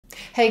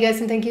Hey guys,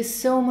 and thank you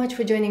so much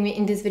for joining me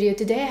in this video.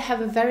 Today I have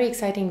a very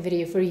exciting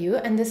video for you,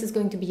 and this is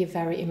going to be a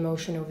very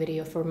emotional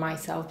video for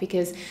myself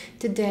because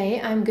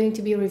today I'm going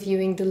to be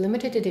reviewing the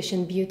limited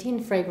edition beauty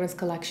and fragrance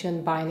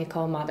collection by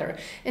Nicole Mother.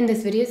 And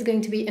this video is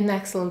going to be an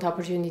excellent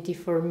opportunity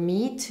for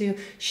me to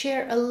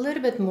share a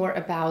little bit more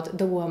about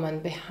the woman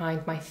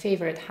behind my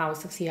favorite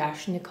House of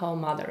Sillage, Nicole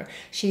Mother.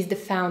 She's the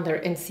founder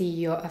and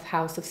CEO of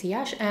House of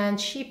Sillage, and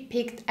she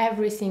picked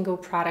every single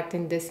product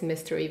in this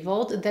mystery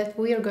vault that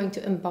we are going to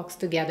unbox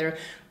together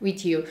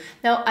with you.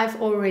 Now,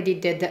 I've already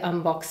did the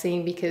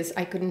unboxing because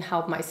I couldn't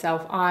help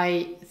myself.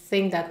 I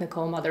think that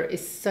Nicole Mother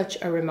is such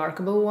a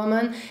remarkable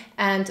woman,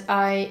 and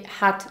I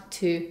had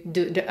to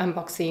do the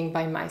unboxing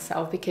by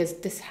myself because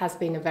this has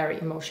been a very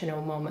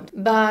emotional moment.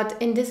 But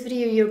in this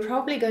video, you're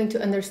probably going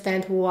to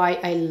understand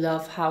why I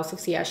love House of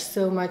Sillage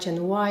so much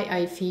and why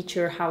I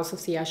feature House of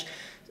Sillage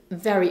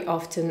very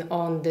often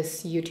on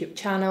this YouTube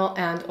channel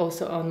and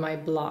also on my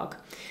blog.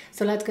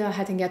 So let's go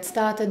ahead and get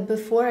started.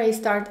 Before I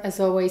start,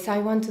 as always, I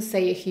want to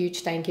say a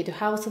huge thank you to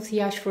House of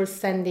Sillage for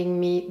sending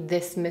me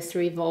this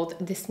mystery vault.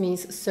 This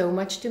means so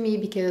much to me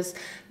because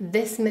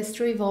this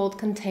mystery vault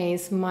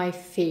contains my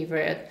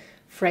favorite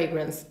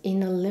fragrance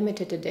in a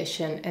limited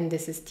edition, and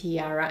this is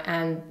Tiara,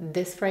 and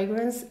this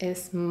fragrance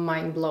is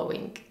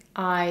mind-blowing.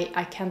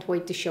 I can't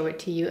wait to show it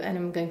to you, and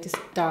I'm going to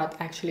start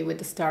actually with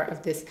the start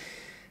of this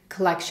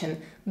collection.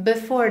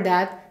 Before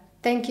that,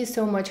 thank you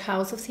so much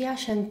House of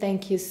Sillage, and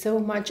thank you so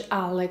much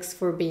Alex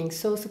for being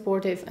so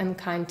supportive and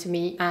kind to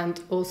me and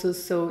also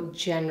so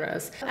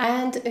generous.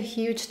 And a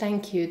huge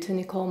thank you to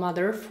Nicole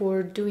Mother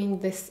for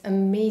doing this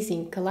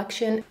amazing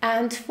collection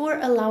and for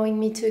allowing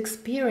me to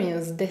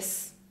experience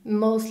this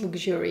most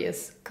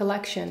luxurious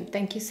collection.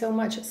 Thank you so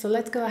much. So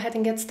let's go ahead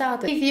and get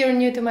started. If you're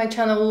new to my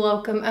channel,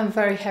 welcome. I'm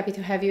very happy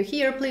to have you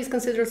here. Please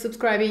consider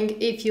subscribing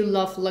if you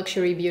love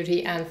luxury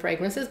beauty and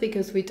fragrances,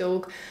 because we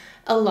talk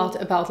a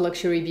lot about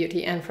luxury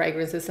beauty and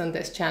fragrances on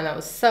this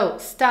channel. So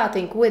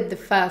starting with the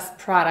first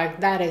product,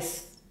 that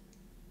is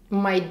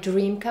my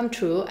dream come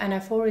true, and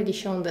I've already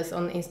shown this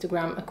on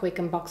Instagram, a quick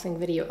unboxing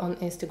video on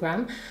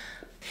Instagram.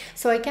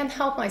 So I can't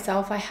help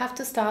myself, I have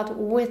to start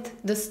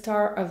with the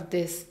star of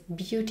this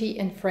beauty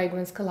and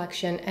fragrance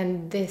collection,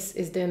 and this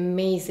is the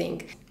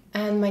amazing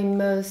and my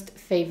most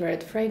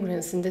favorite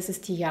fragrance, and this is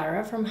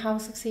Tiara from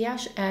House of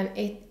Sillage, and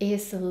it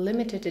is a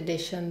limited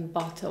edition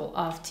bottle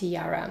of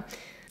Tiara.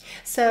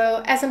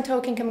 So as I'm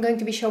talking, I'm going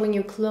to be showing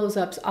you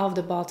close-ups of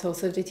the bottle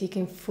so that you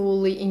can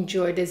fully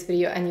enjoy this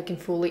video and you can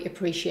fully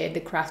appreciate the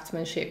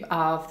craftsmanship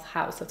of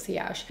House of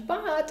Sillage.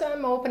 But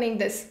I'm opening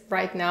this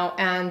right now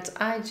and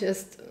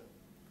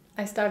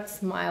I start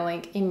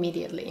smiling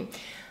immediately.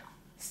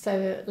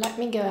 So let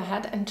me go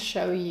ahead and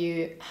show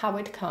you how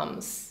it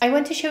comes. I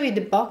want to show you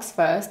the box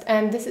first,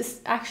 and this is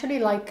actually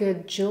like a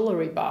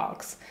jewelry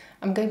box.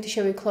 I'm going to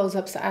show you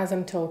close-ups as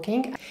I'm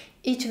talking.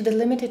 Each of the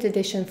limited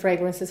edition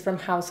fragrances from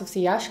House of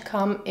Sillage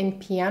come in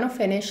piano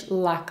finish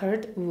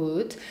lacquered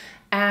wood,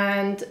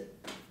 and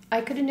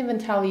I couldn't even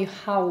tell you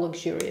how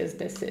luxurious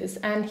this is.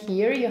 And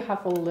here you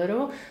have a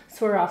little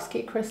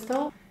Swarovski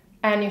crystal,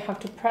 and you have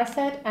to press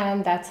it,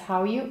 and that's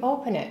how you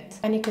open it.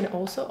 And you can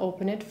also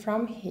open it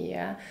from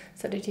here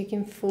so that you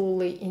can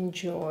fully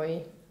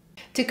enjoy.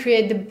 To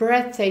create the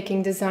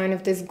breathtaking design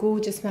of this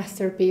gorgeous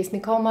masterpiece,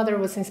 Nicole Mother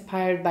was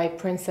inspired by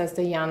Princess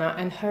Diana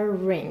and her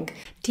ring.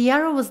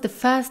 Tiara was the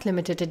first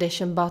limited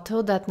edition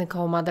bottle that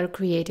Nicole Mother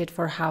created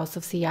for House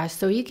of Sillage,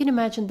 so you can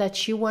imagine that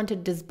she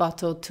wanted this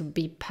bottle to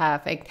be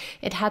perfect.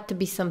 It had to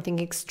be something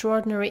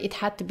extraordinary, it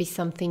had to be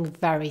something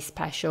very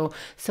special.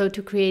 So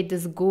to create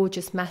this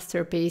gorgeous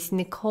masterpiece,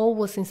 Nicole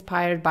was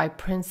inspired by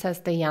Princess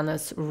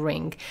Diana's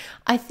ring.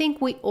 I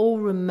think we all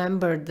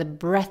remember the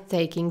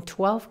breathtaking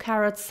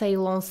 12-carat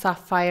Ceylon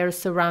sapphire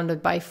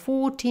surrounded by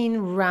 14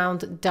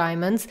 round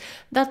diamonds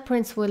that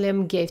Prince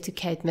William gave to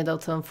Kate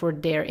Middleton for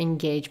their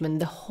engagement.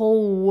 The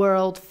whole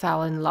world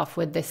fell in love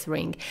with this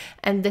ring,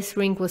 and this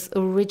ring was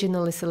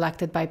originally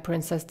selected by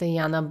Princess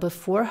Diana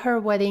before her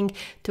wedding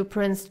to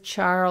Prince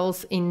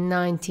Charles in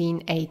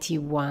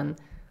 1981.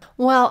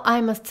 Well, I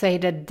must say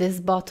that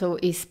this bottle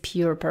is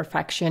pure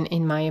perfection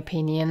in my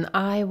opinion.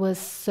 I was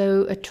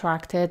so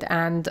attracted,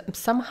 and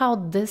somehow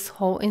this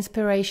whole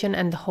inspiration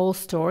and the whole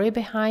story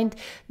behind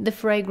the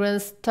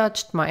fragrance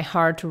touched my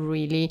heart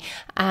really.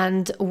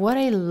 And what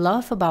I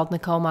love about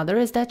Nicole Mother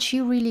is that she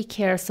really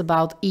cares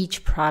about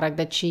each product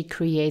that she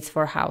creates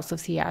for House of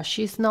Sillage.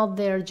 She's not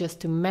there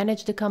just to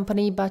manage the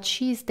company, but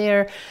she's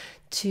there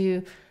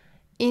to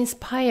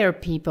inspire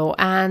people,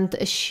 and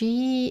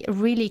she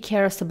really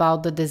cares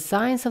about the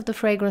designs of the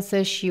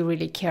fragrances. She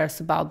really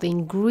cares about the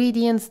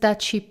ingredients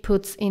that she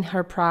puts in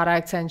her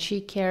products, and she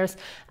cares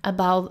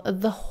about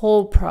the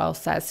whole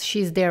process.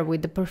 She's there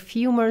with the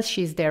perfumers,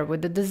 she's there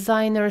with the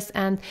designers,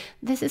 and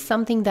this is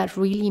something that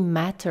really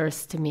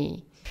matters to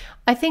me.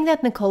 I think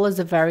that Nicole is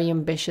a very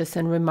ambitious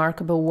and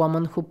remarkable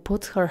woman who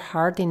puts her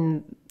heart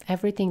in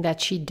everything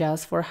that she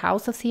does for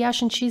House of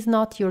Sillage, and she's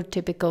not your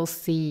typical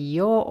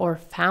CEO or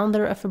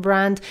founder of a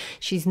brand.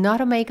 She's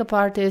not a makeup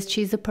artist.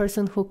 She's a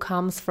person who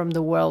comes from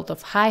the world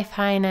of high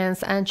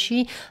finance, and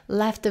she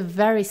left a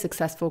very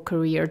successful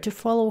career to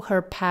follow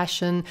her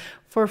passion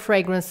for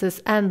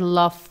fragrances and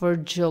love for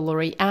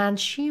jewelry, and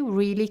she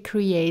really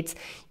creates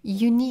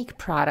unique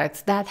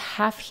products that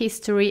have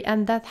history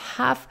and that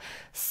have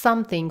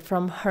something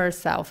from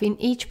herself.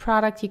 In each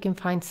product you can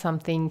find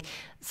something,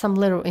 some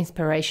little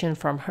inspiration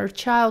from her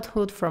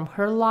childhood, from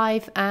her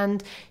life,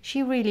 and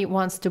she really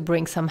wants to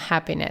bring some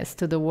happiness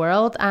to the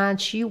world,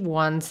 and she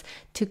wants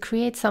to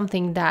create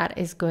something that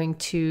is going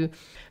to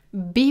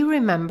be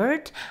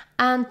remembered.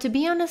 And to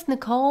be honest,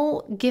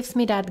 Nicole gives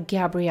me that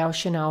Gabrielle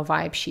Chanel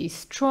vibe. She's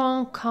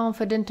strong,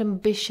 confident,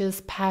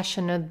 ambitious,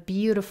 passionate,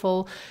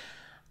 beautiful.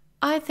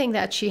 I think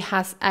that she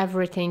has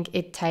everything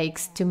it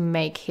takes to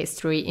make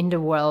history in the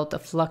world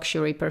of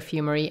luxury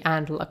perfumery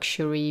and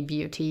luxury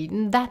beauty.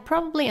 That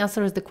probably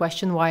answers the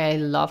question why I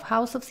love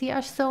House of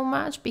Sillage so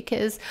much,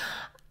 because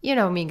you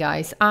know me,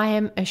 guys, I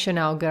am a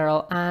Chanel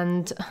girl,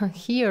 and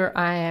here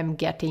I am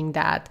getting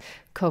that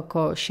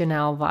Coco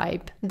Chanel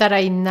vibe that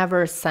I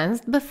never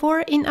sensed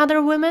before in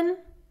other women.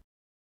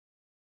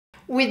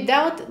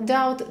 Without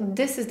doubt,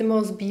 this is the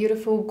most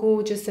beautiful,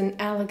 gorgeous and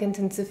elegant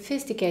and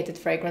sophisticated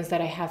fragrance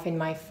that I have in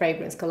my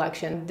fragrance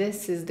collection.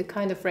 This is the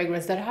kind of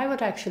fragrance that I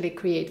would actually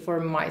create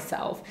for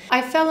myself.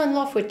 I fell in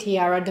love with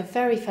Tiara the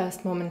very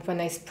first moment when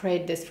I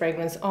sprayed this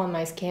fragrance on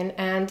my skin,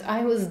 and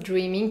I was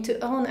dreaming to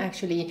own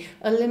actually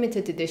a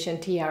limited edition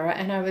Tiara,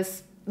 and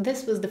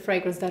this was the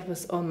fragrance that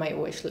was on my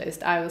wish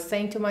list. I was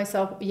saying to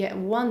myself, yeah,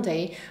 one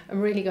day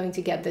I'm really going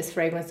to get this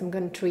fragrance. I'm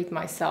going to treat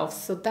myself.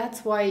 So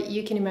that's why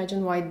you can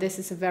imagine why this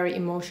is a very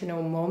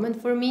emotional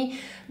moment for me,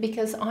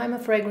 because I'm a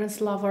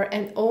fragrance lover,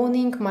 and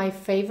owning my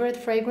favorite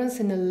fragrance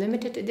in a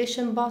limited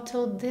edition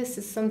bottle, this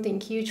is something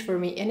huge for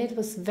me. And it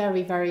was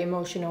very, very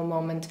emotional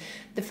moment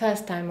the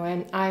first time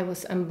when I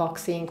was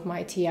unboxing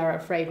my Tiara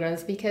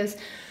fragrance, because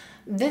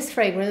this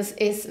fragrance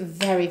is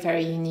very,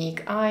 very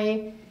unique.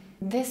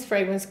 This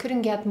fragrance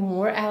couldn't get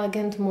more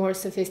elegant, more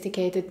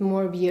sophisticated,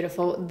 more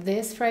beautiful.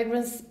 This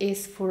fragrance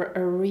is for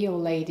a real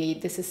lady.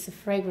 This is a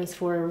fragrance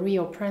for a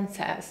real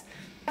princess.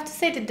 I have to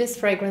say that this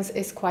fragrance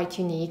is quite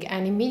unique,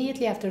 and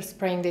immediately after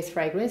spraying this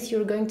fragrance,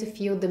 you're going to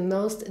feel the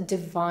most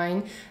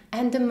divine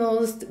and the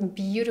most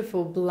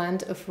beautiful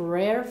blend of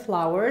rare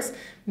flowers,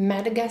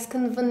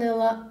 Madagascar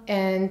vanilla,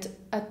 and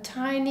a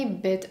tiny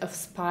bit of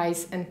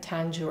spice and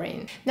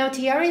tangerine. Now,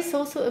 Tiara is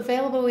also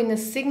available in a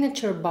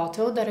signature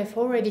bottle that I've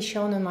already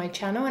shown on my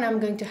channel, and I'm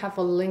going to have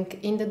a link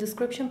in the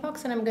description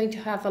box, and I'm going to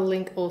have a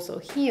link also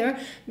here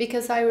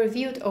because I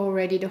reviewed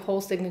already the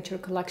whole signature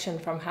collection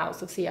from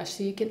House of Sillage,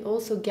 so you can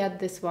also get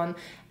this one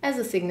as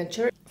a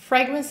signature.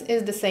 Fragrance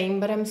is the same,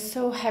 but I'm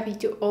so happy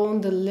to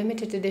own the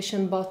limited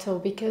edition bottle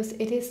because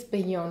it is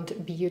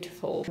beyond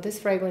beautiful. This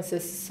fragrance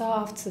is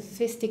soft,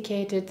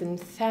 sophisticated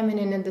and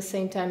feminine at the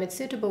same time. It's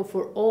suitable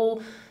for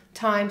all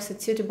times,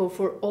 it's suitable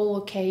for all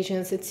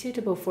occasions, it's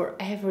suitable for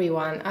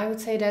everyone. I would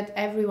say that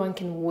everyone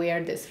can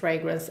wear this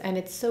fragrance, and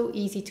it's so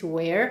easy to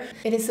wear.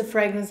 It is a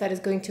fragrance that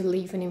is going to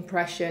leave an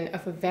impression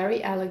of a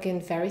very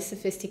elegant, very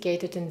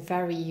sophisticated and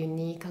very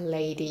unique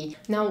lady.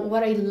 Now,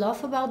 what I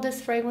love about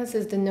this fragrance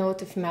is the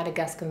note of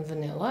Madagascar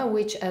vanilla,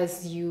 which,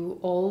 as you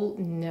all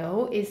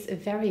know, is a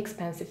very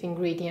expensive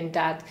ingredient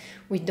that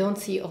we don't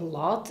see a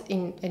lot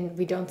and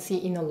we don't see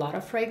in a lot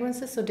of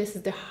fragrances. So this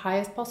is the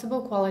highest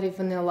possible quality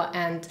vanilla,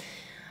 and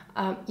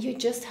you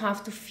just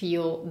have to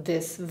feel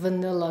this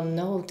vanilla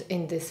note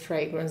in this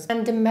fragrance.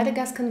 And the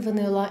Madagascar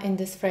vanilla in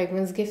this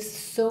fragrance gives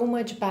so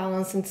much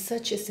balance and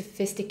such a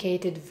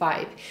sophisticated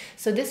vibe.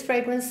 So this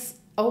fragrance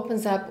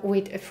opens up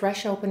with a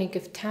fresh opening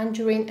of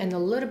tangerine and a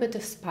little bit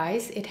of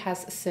spice. It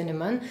has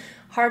cinnamon.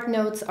 Heart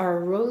notes are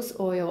rose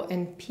oil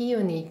and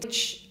peony,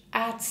 which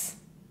adds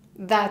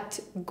that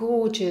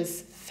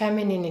gorgeous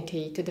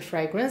femininity to the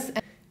fragrance.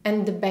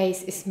 And the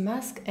base is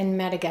musk and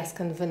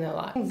Madagascar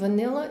vanilla.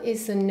 Vanilla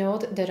is a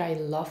note that I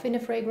love in a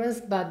fragrance,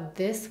 but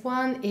this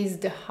one is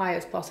the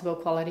highest possible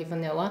quality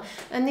vanilla,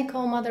 and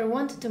Nicole Mother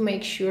wanted to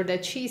make sure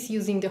that she's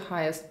using the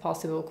highest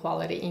possible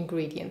quality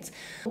ingredients.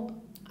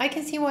 I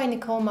can see why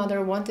Nicole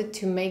Mother wanted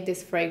to make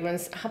this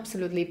fragrance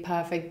absolutely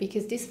perfect,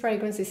 because this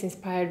fragrance is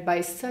inspired by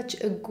such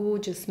a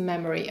gorgeous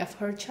memory of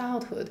her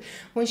childhood.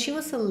 When she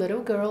was a little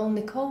girl,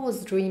 Nicole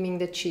was dreaming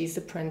that she's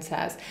a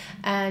princess,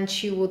 and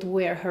she would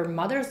wear her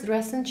mother's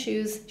dress and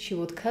shoes, she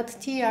would cut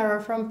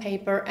tiara from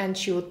paper, and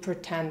she would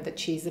pretend that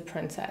she's a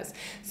princess.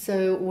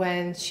 So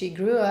when she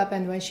grew up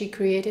and when she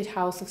created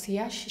House of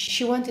Sillage,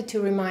 she wanted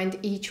to remind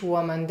each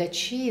woman that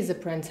she is a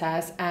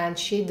princess and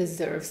she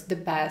deserves the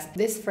best.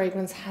 This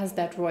fragrance has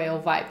that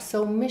royal vibe.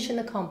 So mission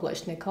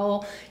accomplished,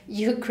 Nicole.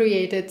 You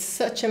created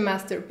such a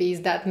masterpiece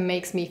that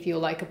makes me feel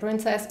like a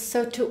princess.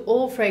 So to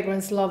all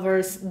fragrance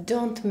lovers,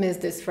 don't miss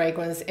this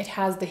fragrance. It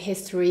has the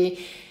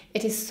history.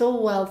 It is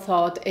so well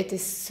thought. It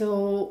is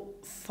so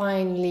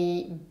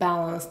finely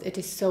balanced. It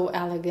is so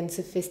elegant,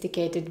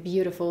 sophisticated,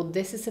 beautiful.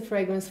 This is a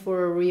fragrance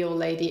for a real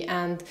lady,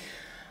 and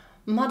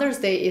Mother's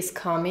Day is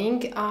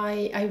coming.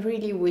 I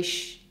really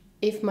wish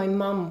if my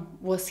mom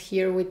was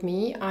here with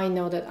me, I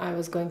know that I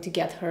was going to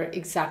get her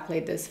exactly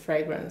this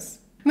fragrance.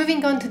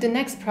 Moving on to the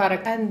next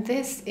product, and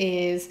this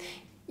is,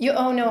 you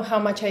all know how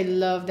much I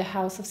love the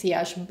House of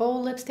Sillage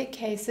bowl lipstick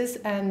cases,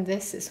 and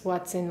this is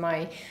what's in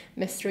my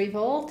mystery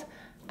vault.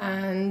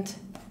 And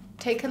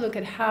take a look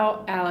at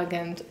how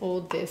elegant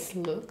all this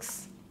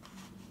looks.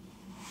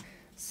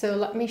 So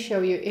let me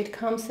show you. It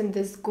comes in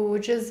this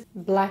gorgeous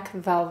black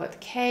velvet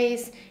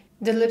case.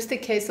 The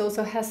lipstick case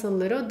also has a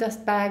little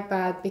dust bag,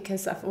 but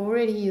because I've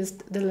already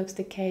used the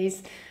lipstick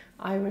case,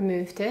 I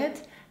removed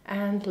it.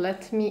 And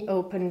let me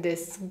open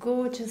this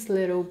gorgeous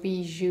little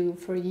bijou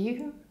for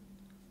you.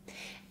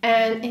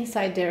 And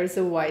inside there's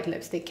a white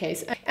lipstick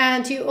case.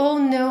 And you all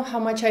know how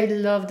much I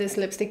love these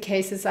lipstick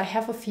cases. I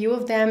have a few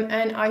of them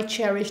and I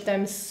cherish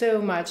them so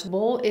much.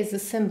 Bowl is a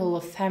symbol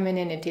of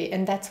femininity,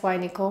 and that's why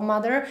Nicole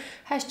Mother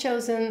has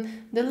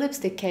chosen the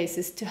lipstick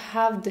cases to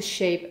have the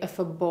shape of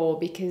a bowl,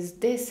 because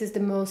this is the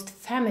most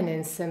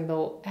feminine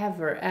symbol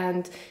ever,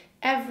 and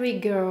every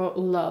girl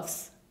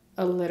loves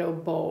a little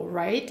bowl,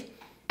 right?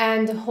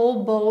 And the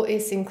whole bowl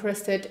is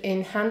encrusted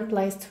in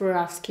hand-placed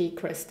Swarovski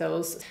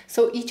crystals.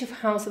 So each of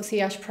House of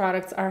Sillage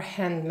products are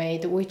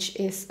handmade, which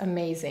is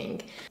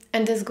amazing.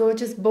 And this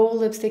gorgeous bowl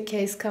lipstick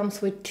case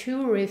comes with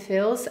 2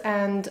 refills,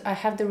 and I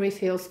have the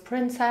refills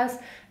Princess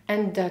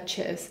and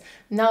Duchess.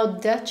 Now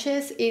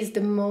Duchess is the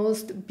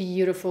most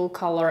beautiful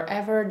color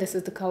ever. This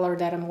is the color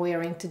that I'm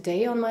wearing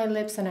today on my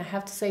lips, and I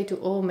have to say to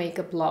all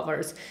makeup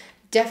lovers,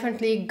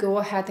 definitely go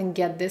ahead and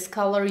get this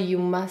color. You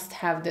must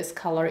have this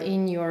color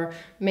in your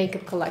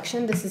makeup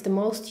collection. This is the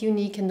most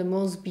unique and the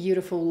most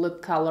beautiful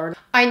lip color.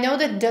 I know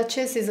that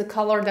Duchess is a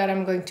color that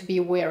I'm going to be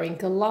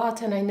wearing a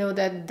lot, and I know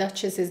that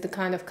Duchess is the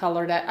kind of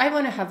color that I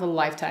want to have a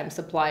lifetime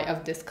supply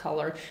of this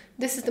color.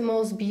 This is the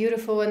most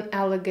beautiful and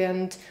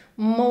elegant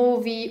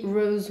mauvey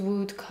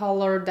rosewood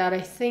color that I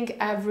think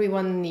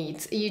everyone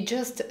needs. You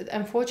just,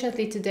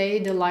 unfortunately today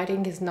the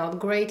lighting is not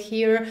great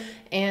here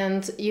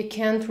and you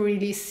can't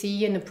really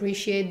see and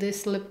appreciate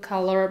this lip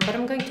color, but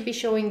I'm going to be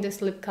showing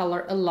this lip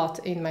color a lot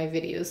in my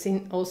videos,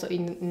 also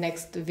in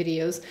next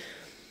videos.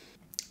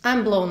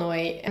 I'm blown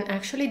away, and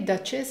actually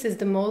Duchess is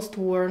the most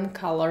worn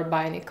color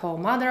by Nicole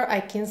Mother.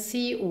 I can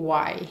see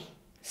why.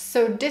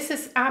 So this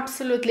is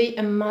absolutely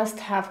a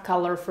must-have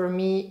color for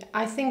me.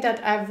 I think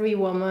that every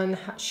woman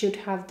should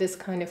have this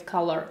kind of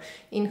color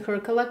in her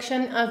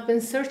collection. I've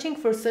been searching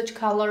for such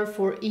color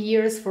for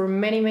years, for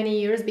many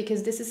years,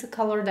 because this is a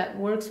color that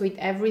works with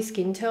every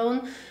skin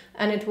tone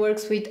and it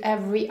works with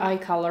every eye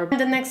color. And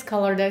the next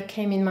color that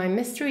came in my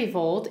mystery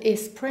vault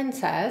is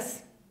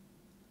Princess.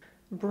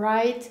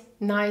 Bright,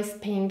 nice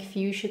pink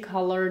fuchsia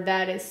color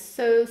that is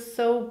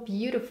so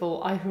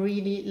beautiful. I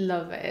really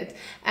love it,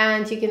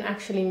 and you can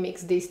actually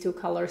mix these 2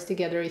 colors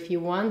together if you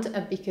want,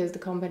 because the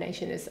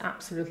combination is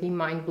absolutely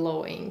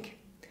mind-blowing.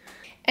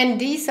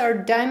 And these are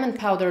diamond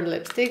powder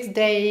lipsticks.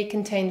 They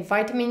contain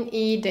vitamin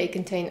E, they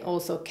contain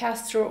also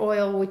castor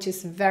oil, which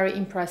is very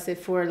impressive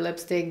for a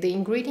lipstick. The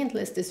ingredient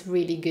list is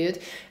really good,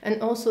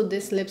 and also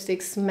these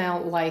lipsticks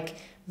smell like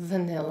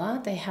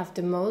vanilla. They have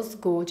the most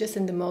gorgeous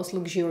and the most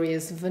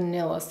luxurious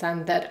vanilla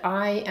scent that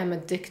I am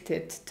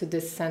addicted to,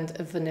 this scent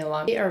of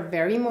vanilla. They are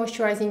very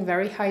moisturizing,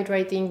 very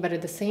hydrating, but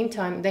at the same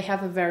time they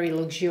have a very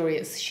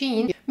luxurious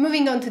sheen.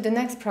 Moving on to the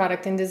next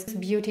product in this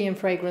beauty and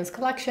fragrance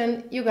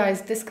collection. You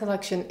guys, this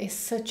collection is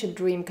such a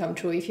dream come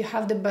true. If you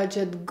have the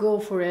budget, go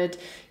for it.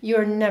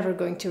 You're never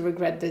going to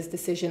regret this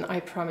decision, I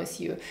promise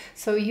you.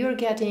 So you're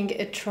getting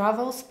a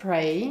travel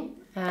spray,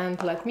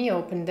 and let me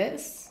open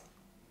this.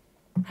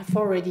 I've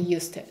already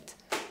used it.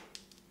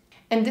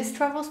 And this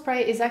travel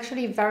spray is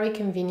actually very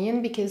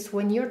convenient, because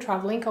when you're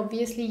traveling,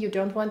 obviously you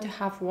don't want to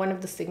have one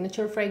of the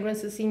signature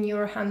fragrances in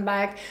your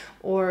handbag,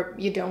 or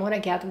you don't want to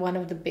get one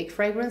of the big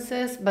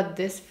fragrances, but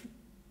this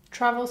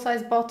travel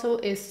size bottle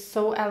is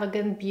so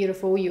elegant,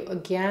 beautiful. You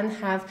again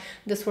have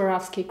the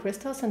Swarovski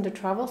crystals and the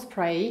travel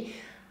spray.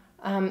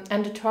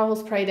 And the travel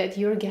spray that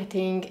you're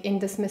getting in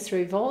this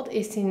mystery vault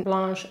is in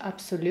Blanche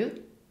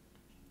Absolue.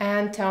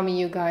 And tell me,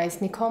 you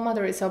guys, Nicole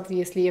Mother is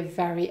obviously a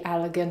very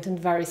elegant and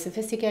very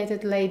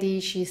sophisticated lady.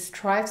 She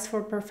strives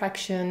for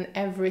perfection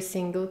every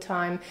single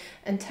time.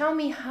 And tell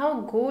me, how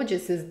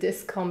gorgeous is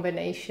this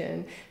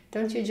combination?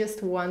 Don't you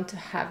just want to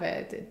have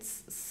it?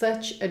 It's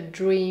such a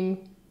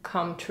dream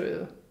come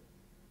true.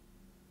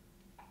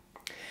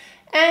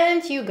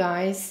 And you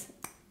guys,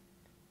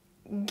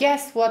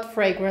 guess what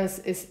fragrance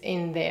is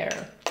in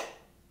there?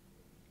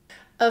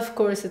 Of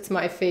course, it's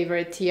my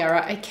favorite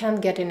Tiara. I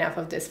can't get enough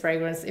of this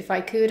fragrance. If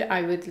I could,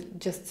 I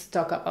would just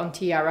stock up on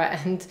Tiara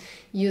and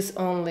use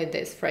only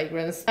this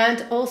fragrance.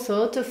 And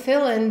also, to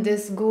fill in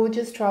this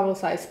gorgeous travel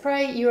size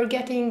spray, you're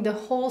getting the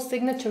whole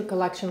signature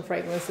collection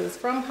fragrances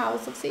from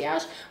House of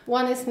Sillage.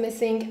 One is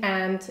missing,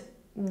 and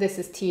this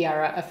is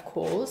Tiara, of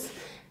course,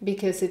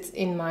 because it's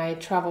in my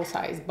travel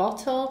size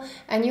bottle.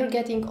 And you're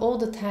getting all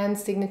the 10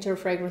 signature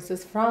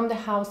fragrances from the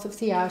House of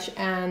Sillage,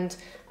 and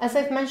As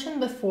I've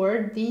mentioned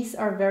before, these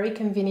are very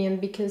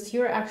convenient because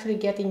you're actually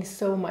getting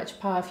so much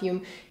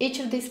perfume. Each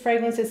of these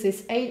fragrances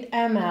is 8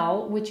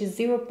 ml, which is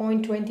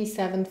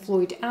 0.27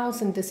 fluid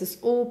ounce, and this is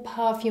all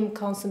perfume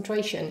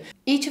concentration.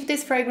 Each of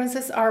these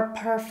fragrances are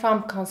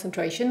Perfume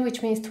concentration,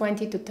 which means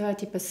 20 to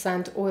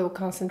 30% oil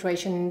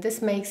concentration, and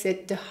this makes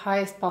it the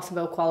highest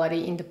possible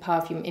quality in the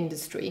perfume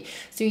industry.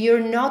 So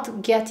you're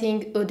not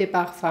getting eau de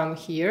parfum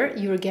here,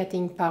 you're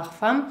getting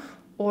parfum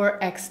or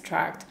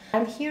extract.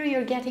 And here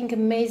you're getting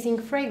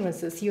amazing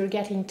fragrances. You're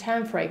getting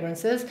 10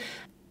 fragrances.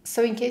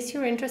 So in case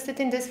you're interested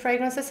in these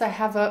fragrances, I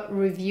have a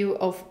review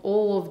of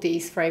all of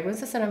these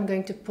fragrances, and I'm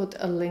going to put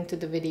a link to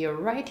the video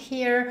right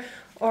here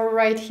or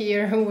right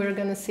here. We're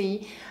gonna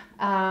see.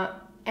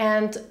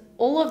 And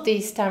all of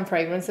these 10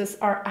 fragrances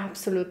are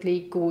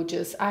absolutely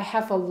gorgeous. I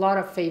have a lot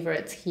of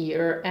favorites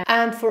here.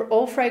 And for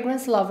all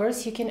fragrance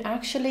lovers, you can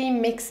actually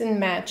mix and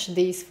match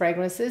these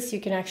fragrances.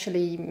 You can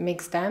actually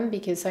mix them,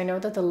 because I know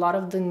that a lot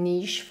of the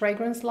niche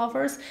fragrance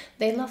lovers,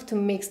 they love to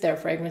mix their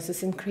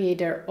fragrances and create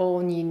their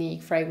own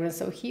unique fragrance.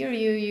 So here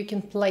you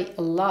can play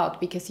a lot,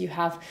 because you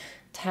have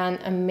 10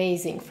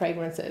 amazing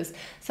fragrances.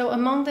 So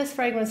among these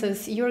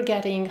fragrances, you're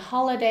getting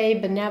Holiday,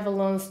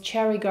 Benevolence,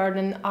 Cherry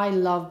Garden. I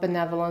love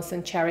Benevolence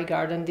and Cherry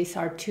Garden. These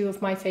are two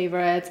of my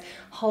favorites.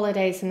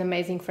 Holiday is an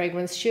amazing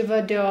fragrance.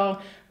 Cheveux d'Or,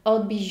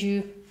 Haute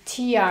Bijou,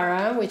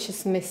 Tiara, which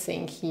is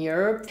missing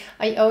here.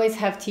 I always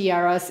have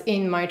tiaras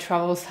in my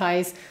travel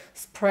size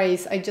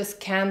sprays. I just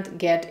can't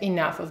get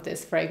enough of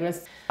this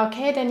fragrance.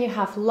 Okay, then you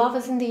have Love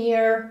is in the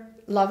Air.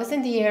 Love is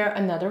in the Air,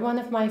 another one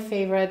of my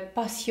favorite,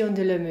 Passion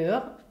de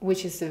l'amour,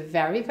 which is a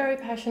very, very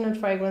passionate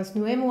fragrance,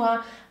 Nous et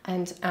Moi,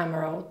 and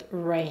Emerald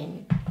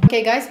Rain.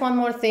 Okay guys, one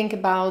more thing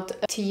about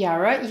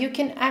Tiara. You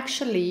can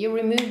actually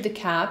remove the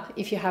cap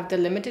if you have the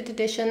limited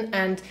edition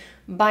and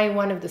buy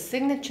one of the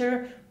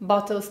signature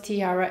bottles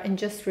Tiara and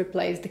just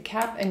replace the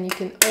cap, and you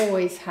can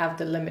always have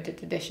the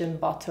limited edition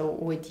bottle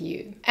with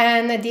you.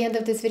 And at the end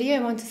of this video, I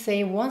want to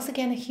say once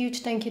again a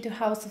huge thank you to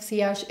House of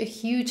Sillage, a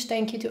huge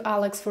thank you to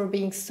Alex for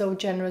being so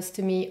generous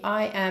to me.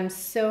 I am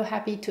so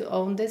happy to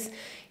own this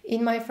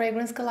in my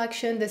fragrance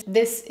collection.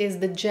 This is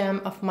the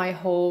gem of my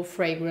whole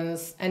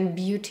fragrance and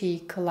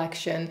beauty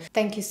collection.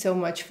 Thank you so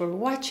much for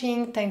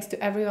watching. Thanks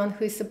to everyone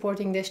who is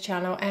supporting this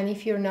channel, and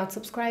if you're not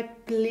subscribed,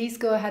 please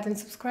go ahead and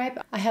subscribe.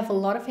 I have a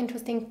lot of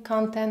interesting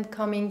content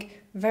coming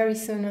very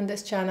soon on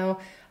this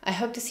channel. I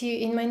hope to see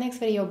you in my next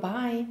video.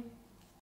 Bye!